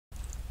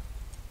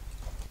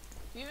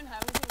Do you even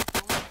have anything to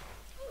film?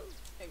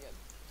 Okay, good.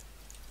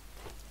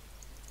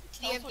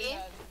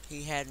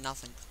 He had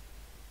nothing.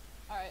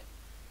 Alright.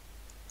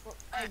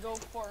 Hey, go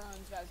Fort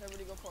Ruins, guys.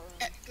 Everybody go Fort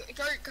Ruins.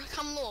 Go,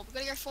 come Lore. We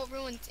gotta go Fort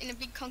Ruins in a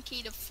big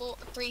concrete of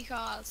 3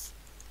 cars.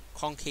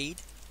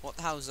 Conkeed? What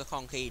the hell is a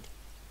conkeed?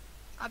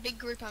 A big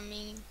group, I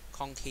mean.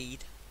 Conkeed.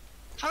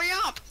 Hurry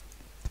up!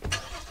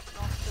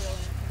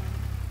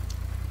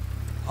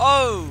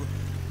 Oh!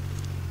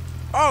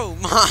 Oh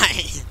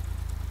my!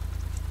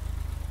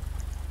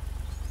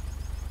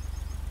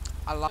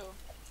 I love.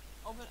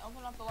 Open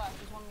up the left.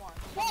 There's one more.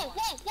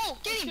 Whoa!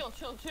 Get him!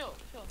 Chill.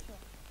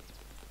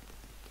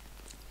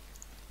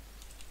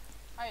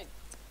 Alright.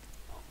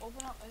 Open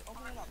it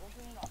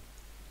up.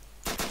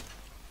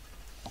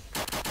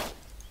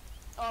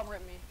 Oh,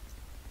 rip me.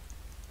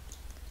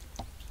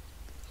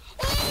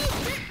 Oh,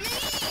 rip me!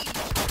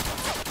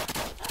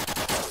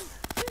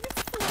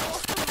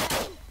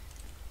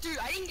 Dude,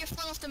 I didn't get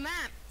flung off the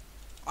map.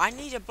 I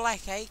need a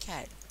black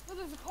AK. Oh,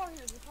 there's a car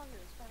here.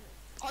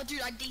 Oh,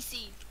 dude, I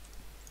DC'd.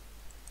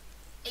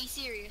 Are you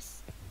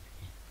serious?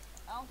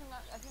 I think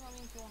that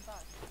means you won't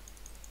die.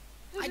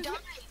 I died.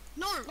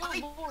 No, I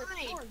died. Lore,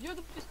 you have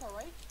the police car,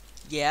 right?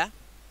 Yeah?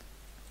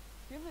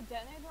 Do you have a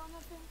detonator on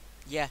that thing?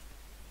 Yeah.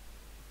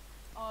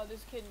 Oh,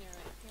 there's a kid near it.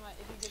 He might,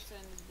 if he gets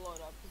in, just blow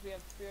it up. Because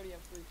we already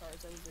have 3 cars,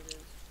 as it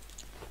is.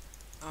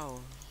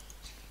 Oh.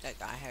 That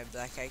guy had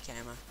black AK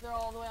ammo. They're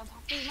all the way on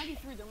top. There might be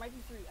 3.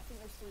 I think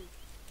there's 3.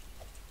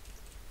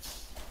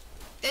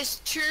 There's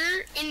 2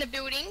 in the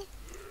building.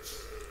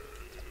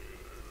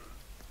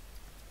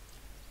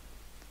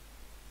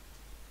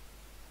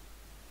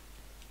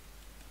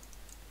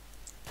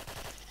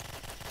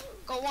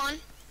 Got 1.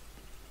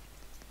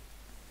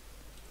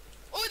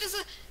 Oh,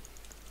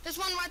 there's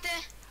one right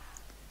there.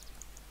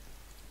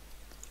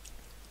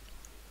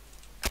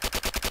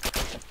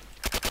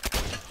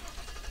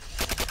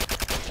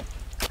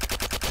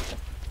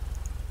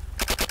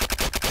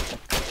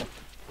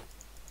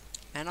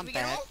 And I'm We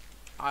get back. all?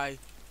 I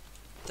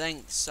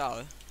think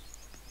so.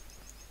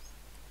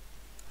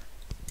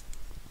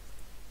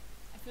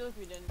 I feel like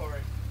we didn't.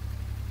 Corey.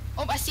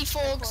 Oh, I see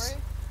fogs.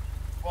 Corey?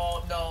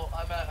 Well, no,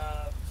 I'm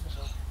at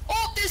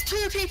Oh, there's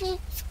 2 people.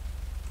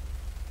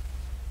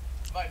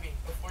 Invite me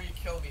before you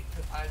kill me,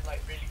 because I'm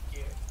like really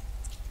scared.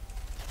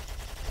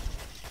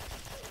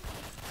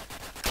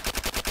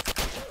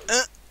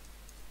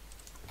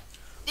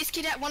 This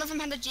kid, one of them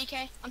had a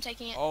GK. I'm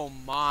taking it. Oh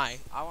my.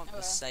 I want the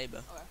Okay. saber.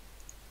 Okay.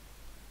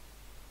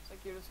 It's like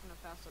you're just gonna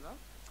pass it up?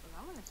 Because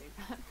I'm gonna take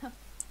that.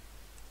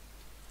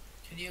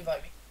 Can you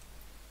invite me?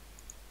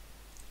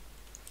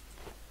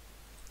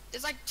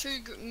 There's like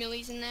 2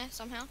 millies in there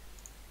somehow.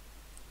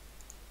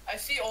 I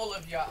see all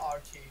of you at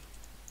RT.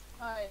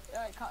 Alright,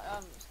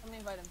 somebody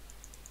invite him.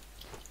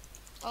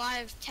 Well, I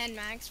have 10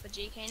 mags for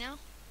GK now.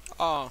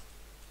 Oh.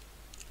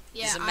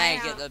 Yeah, There's a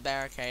mag at the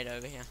barricade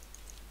over here.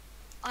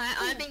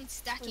 I've been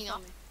stacking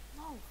up.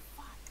 No,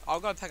 fuck. I'll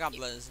go pick up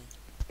Liz.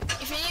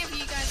 If any of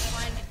you guys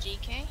find a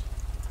GK,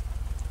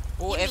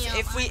 Well,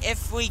 Give me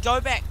if we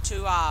go back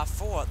to our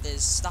fort,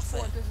 there's stuff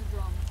there. Fort, there's a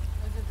drum.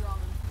 There's a drum.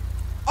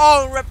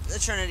 Oh, rip the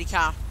Trinity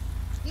car.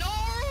 no!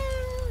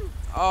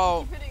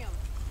 Oh, Keep hitting him.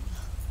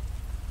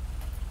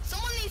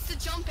 Someone needs to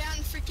jump out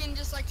and freaking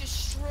just like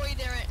destroy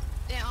their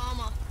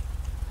armor.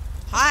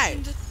 hi.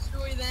 And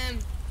destroy them.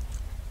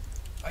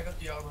 I got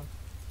the armor.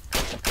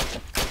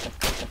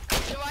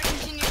 Do I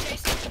continue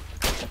chasing?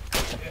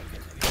 Yeah,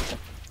 continue.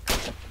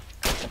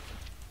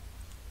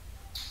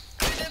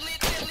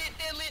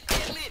 They're lit.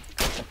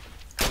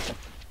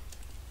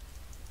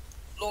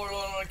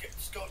 Lore,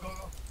 just go.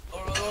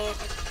 Lore.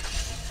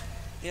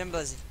 Get him,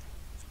 Blizzy.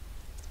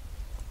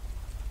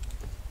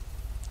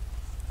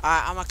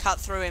 Alright, I'm gonna cut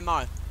through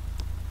MO.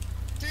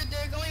 Dude,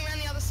 they're going around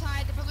the other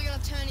side. They're probably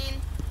gonna turn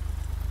in.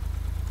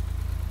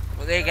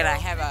 Well, they're gonna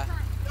have a.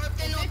 Nope,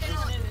 they're not. It's over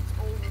for them.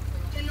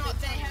 They're not.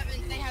 They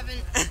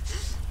haven't.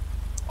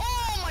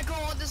 Oh my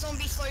god, the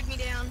zombie slowed me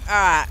down.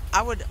 Alright,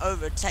 I would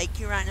overtake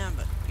you right now,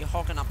 but you're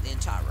hogging up the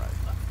entire road.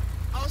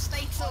 I'll stay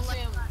to the I'll see left.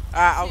 him.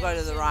 Alright, I'll See go him,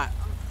 to see the him. right.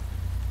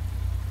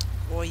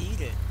 What you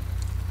do?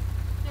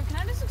 Yeah, can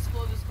I just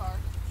explode this car?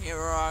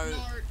 Hero.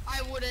 No,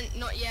 I wouldn't.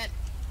 Not yet.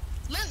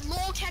 Let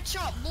Lore catch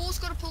up. Lore's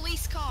got a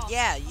police car.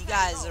 Yeah, you Okay,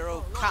 guys go, are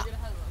all go, cut. get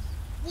ahead of us.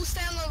 We'll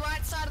stay on the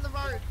right side of the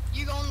road.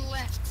 You go on the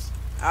left.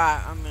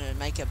 Alright, I'm gonna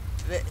make a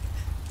bit.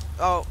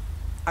 Oh,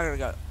 I gotta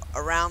go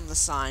around the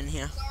sign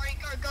here. Sorry,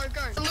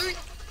 go. Loot.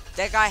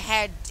 That guy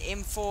had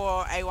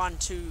M4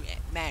 A12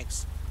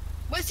 mags.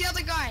 Where's the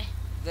other guy?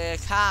 The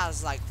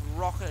car's like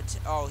rocket.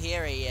 Oh,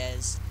 here he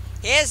is.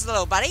 Here's the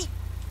little buddy.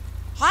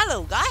 Hi,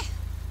 little guy.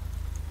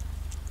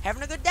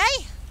 Having a good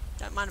day?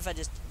 Don't mind if I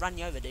just run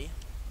you over, do you?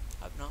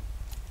 Hope not.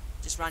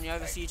 Just run you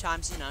over a few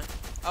times, you know.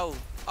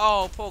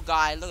 Oh, poor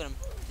guy. Look at him.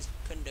 Just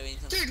couldn't do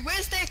anything. Dude,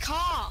 where's their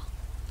car?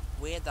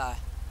 Where the?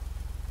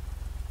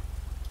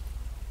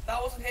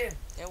 That wasn't him.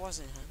 That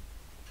wasn't him.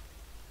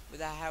 Where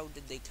the hell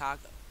did the car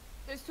go?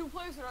 There's 2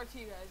 players at RT,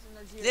 guys, and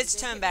they're geared. Let's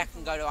They turn hit back me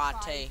and from go to the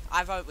RT. side.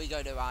 I vote we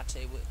go to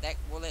RT.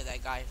 We'll let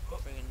that guy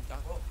friggin' go.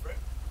 Oh, frick.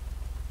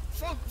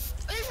 Frog,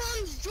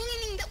 everyone's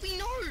joining that we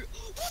know.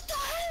 What the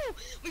hell?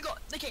 We got,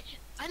 okay,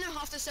 I know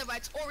half the server.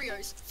 It's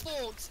Oreos,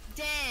 Forks,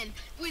 Dan,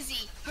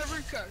 Wizzy,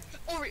 Haruko,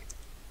 Oreo.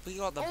 We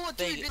got the Oh,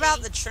 big... dude, What about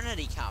really? the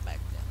Trinity car back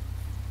there?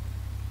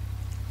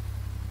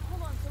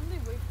 Hold on, somebody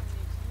wait for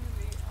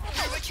me.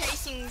 Okay, we're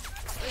chasing.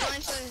 We're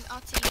going to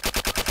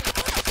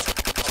RT.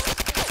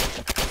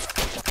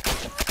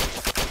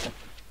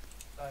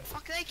 Nice.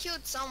 Fuck, they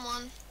killed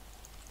someone.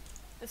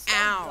 The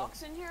Ow.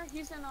 Duck's in here.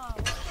 He's in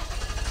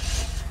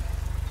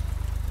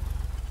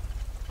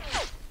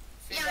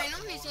See Yeah, that I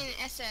know he's one? in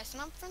SS,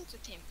 and I'm friends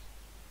with him.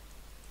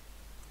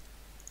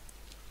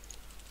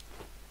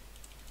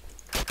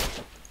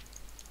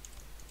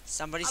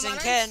 Somebody's I in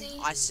don't Ken. see-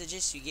 I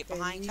suggest you get Can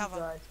behind you cover.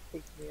 guys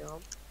pick me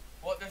up?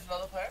 What? There's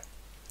another player?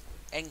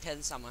 In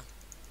Ken somewhere.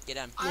 Get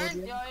in. I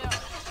don't. Yeah.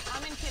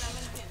 I'm in kin.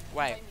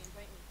 Wait. Invite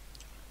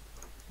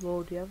me.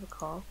 Lord, do you have a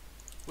car?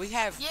 We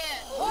have... Yeah,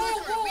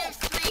 Haruko, we have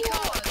 3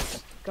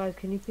 cars. Guys,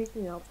 can you pick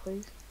me up,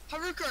 please?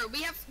 Haruko,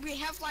 we had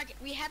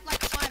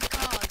like 5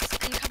 cars,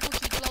 and a couple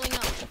keep blowing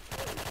up.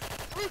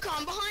 Haruko,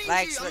 I'm behind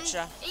Lag you.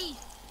 switcher. Hey,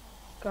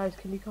 Guys,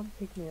 can you come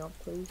pick me up,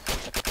 please?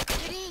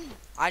 get in.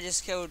 I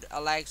just killed a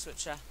lag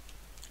switcher.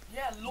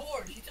 Yeah,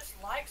 Lord, he just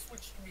like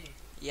switched me.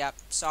 Yep,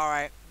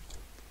 sorry.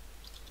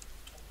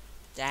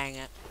 Dang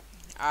it.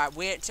 Alright,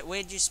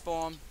 where'd you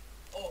spawn?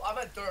 Oh, I'm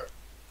at dirt.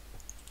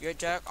 You're at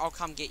Dirk? I'll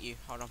come get you.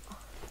 Hold on.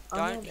 I'm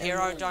Don't, at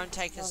Hero, M1. don't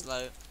take his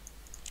loot.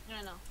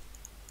 I know.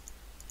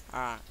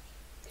 Alright.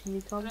 Can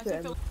you come And I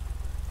to took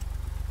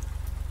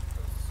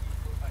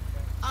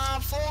M1?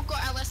 the 4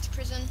 got LS to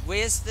prison.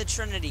 Where's the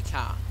Trinity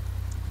car?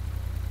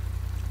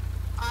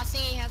 I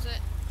think he has it.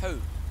 Who?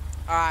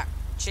 Alright,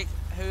 check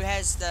who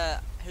has the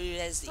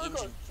Haruko,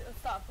 engine.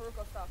 stop.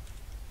 Haruko, stop.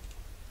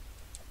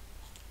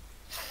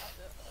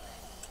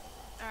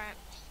 Alright.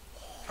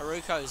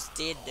 Haruko's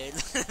dead, dude.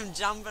 I'm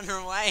jumping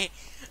away.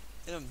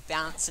 I'm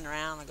bouncing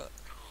around. I got.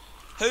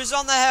 Who's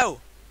on the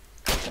hill?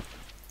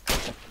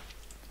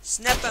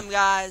 Snip him,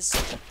 guys.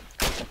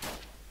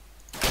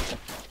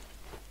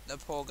 The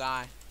poor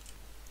guy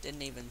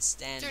didn't even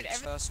stand Dude,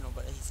 it personal,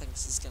 but he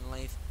thinks he's gonna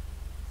leave.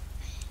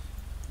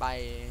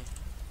 Bye.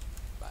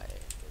 Bye.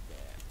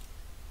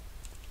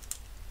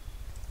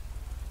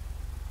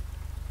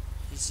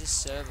 He's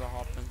just server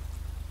hopping.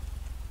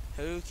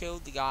 Who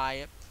killed the guy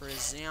at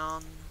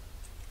prison?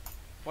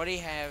 What do you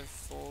have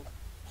for?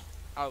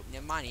 Oh,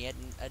 never mind. He had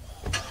a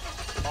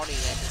body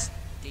that just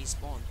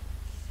despawned.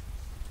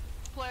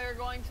 Player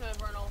going to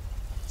Vernal.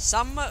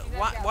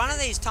 One of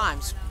these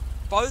times,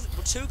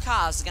 two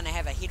cars are going to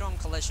have a head-on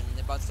collision and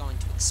they're both going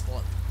to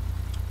explode.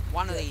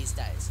 One of these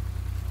days.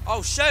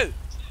 Oh, shoot!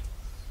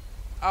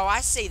 Oh,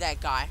 I see that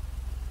guy.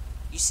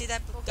 You see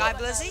that guy,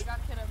 Blizzy?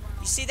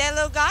 You see that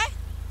little guy?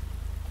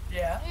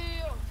 Yeah.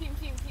 Team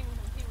with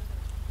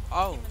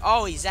him.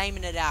 Oh, he's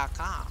aiming at our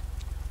car.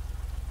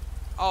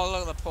 Oh,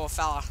 look at the poor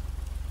fella.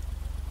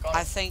 Got I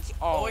him. think,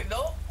 Oh, wait,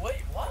 no. Wait,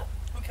 what?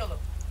 Who killed him?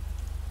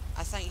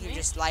 I think he Me?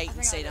 just I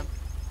latencied think I him.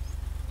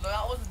 No,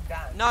 that wasn't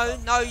Dan. No,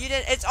 no, you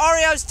didn't. It's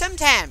Oreo's Tim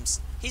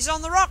Tams. He's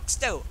on the rock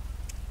still.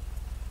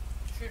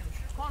 Shoot him.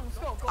 Come on, let's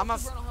go. Go I'm to a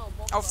Vernal Hill.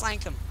 Both I'll of us.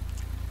 flank him.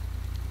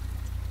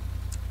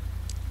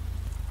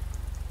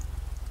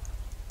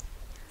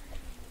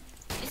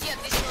 Is he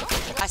at this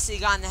rock? I see a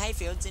guy in the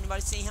hayfields.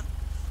 Anybody see him?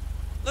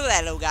 Look at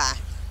that little guy.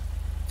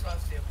 I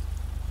see him.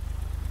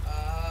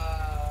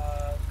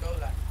 Go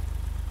left.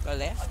 Go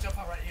left. I'll jump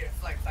out right here.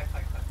 Flank.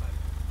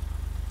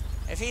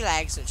 If he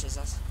lag switches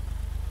us.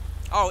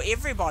 Oh,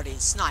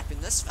 everybody's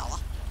sniping this fella.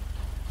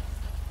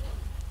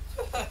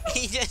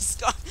 He just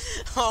got.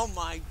 Oh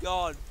my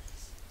god.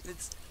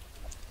 It's.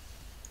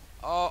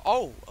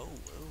 Oh.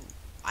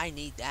 I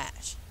need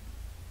that.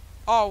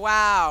 Oh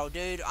wow,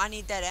 dude. I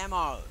need that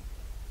ammo.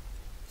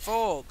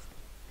 Fog.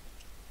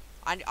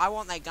 I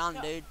want that gun,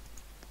 dude.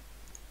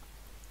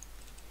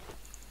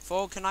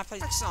 Fog, can I play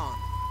this on?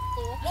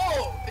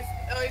 Whoa!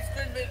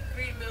 It's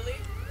green Millie.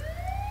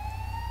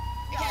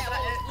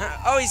 Okay,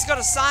 Oh, he's got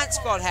a science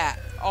squad hat.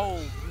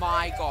 Oh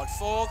my god,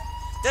 Fog.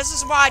 This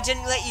is why I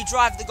didn't let you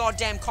drive the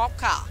goddamn cop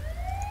car.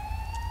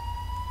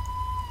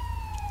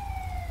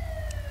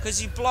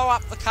 Because you blow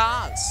up the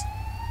cars.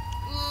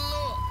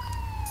 look.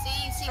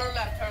 See. Turn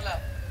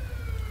left.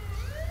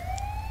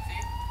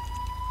 See?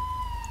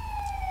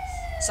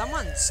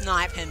 Someone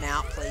snipe him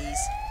out, please.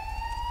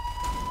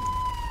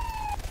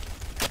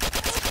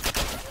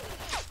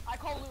 I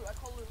call loot.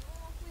 Oh,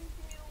 please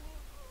give me the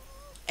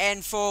loot.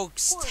 And Fog,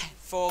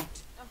 Fog,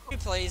 can you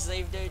please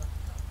leave, dude?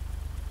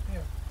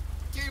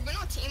 Dude, we're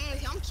not teaming with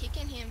him. I'm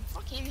kicking him.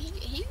 Fuck him.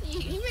 He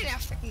made our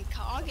freaking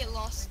car get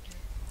lost.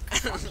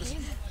 Fuck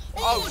him.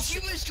 Oh, Oh, he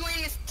was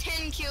joining us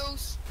 10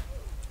 kills.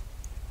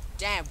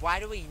 Damn, why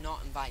do we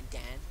not invite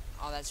Dan?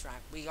 Oh, that's right.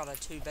 We got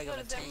too big So of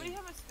a does anybody team.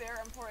 have a spare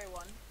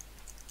M4A1?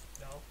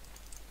 No.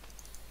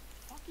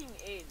 Fucking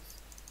AIDS.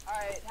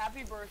 Alright,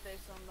 happy birthday,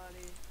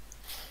 somebody.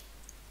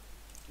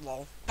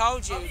 Lol.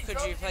 Told you, How many could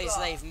drugs you you please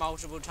got? leave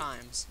multiple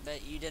times,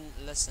 but you didn't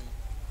listen.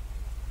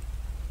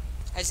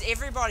 Is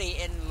everybody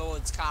in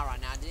Lord's car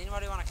right now? Did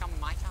anybody want to come in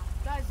my car?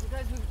 Guys, we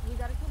gotta kill him.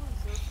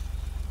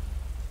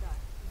 Guy.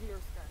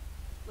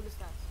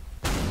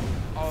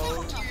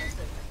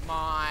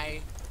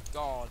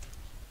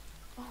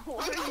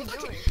 What are you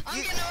doing?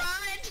 I'm gonna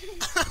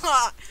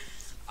ride.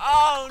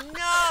 Oh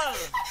no!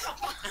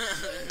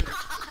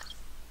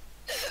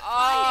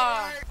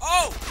 Oh!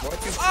 Oh!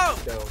 Watch your Oh!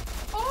 feet down.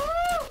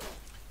 Oh!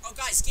 Oh,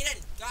 guys, get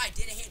in! Guy,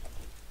 get ahead.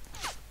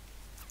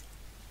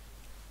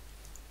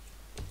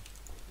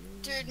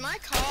 Dude, my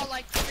car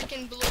like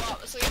freaking blew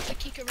up, so you have to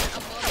kick around a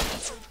lot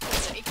of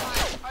so you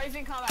can't. Oh, he's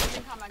in combat. He's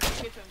in combat.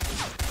 Just get to him.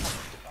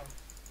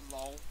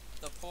 Lol.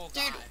 The poor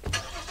guy. Dude,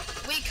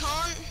 we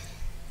can't.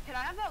 Can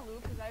I have that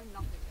loot? Because I have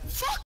nothing,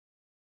 guys. Fuck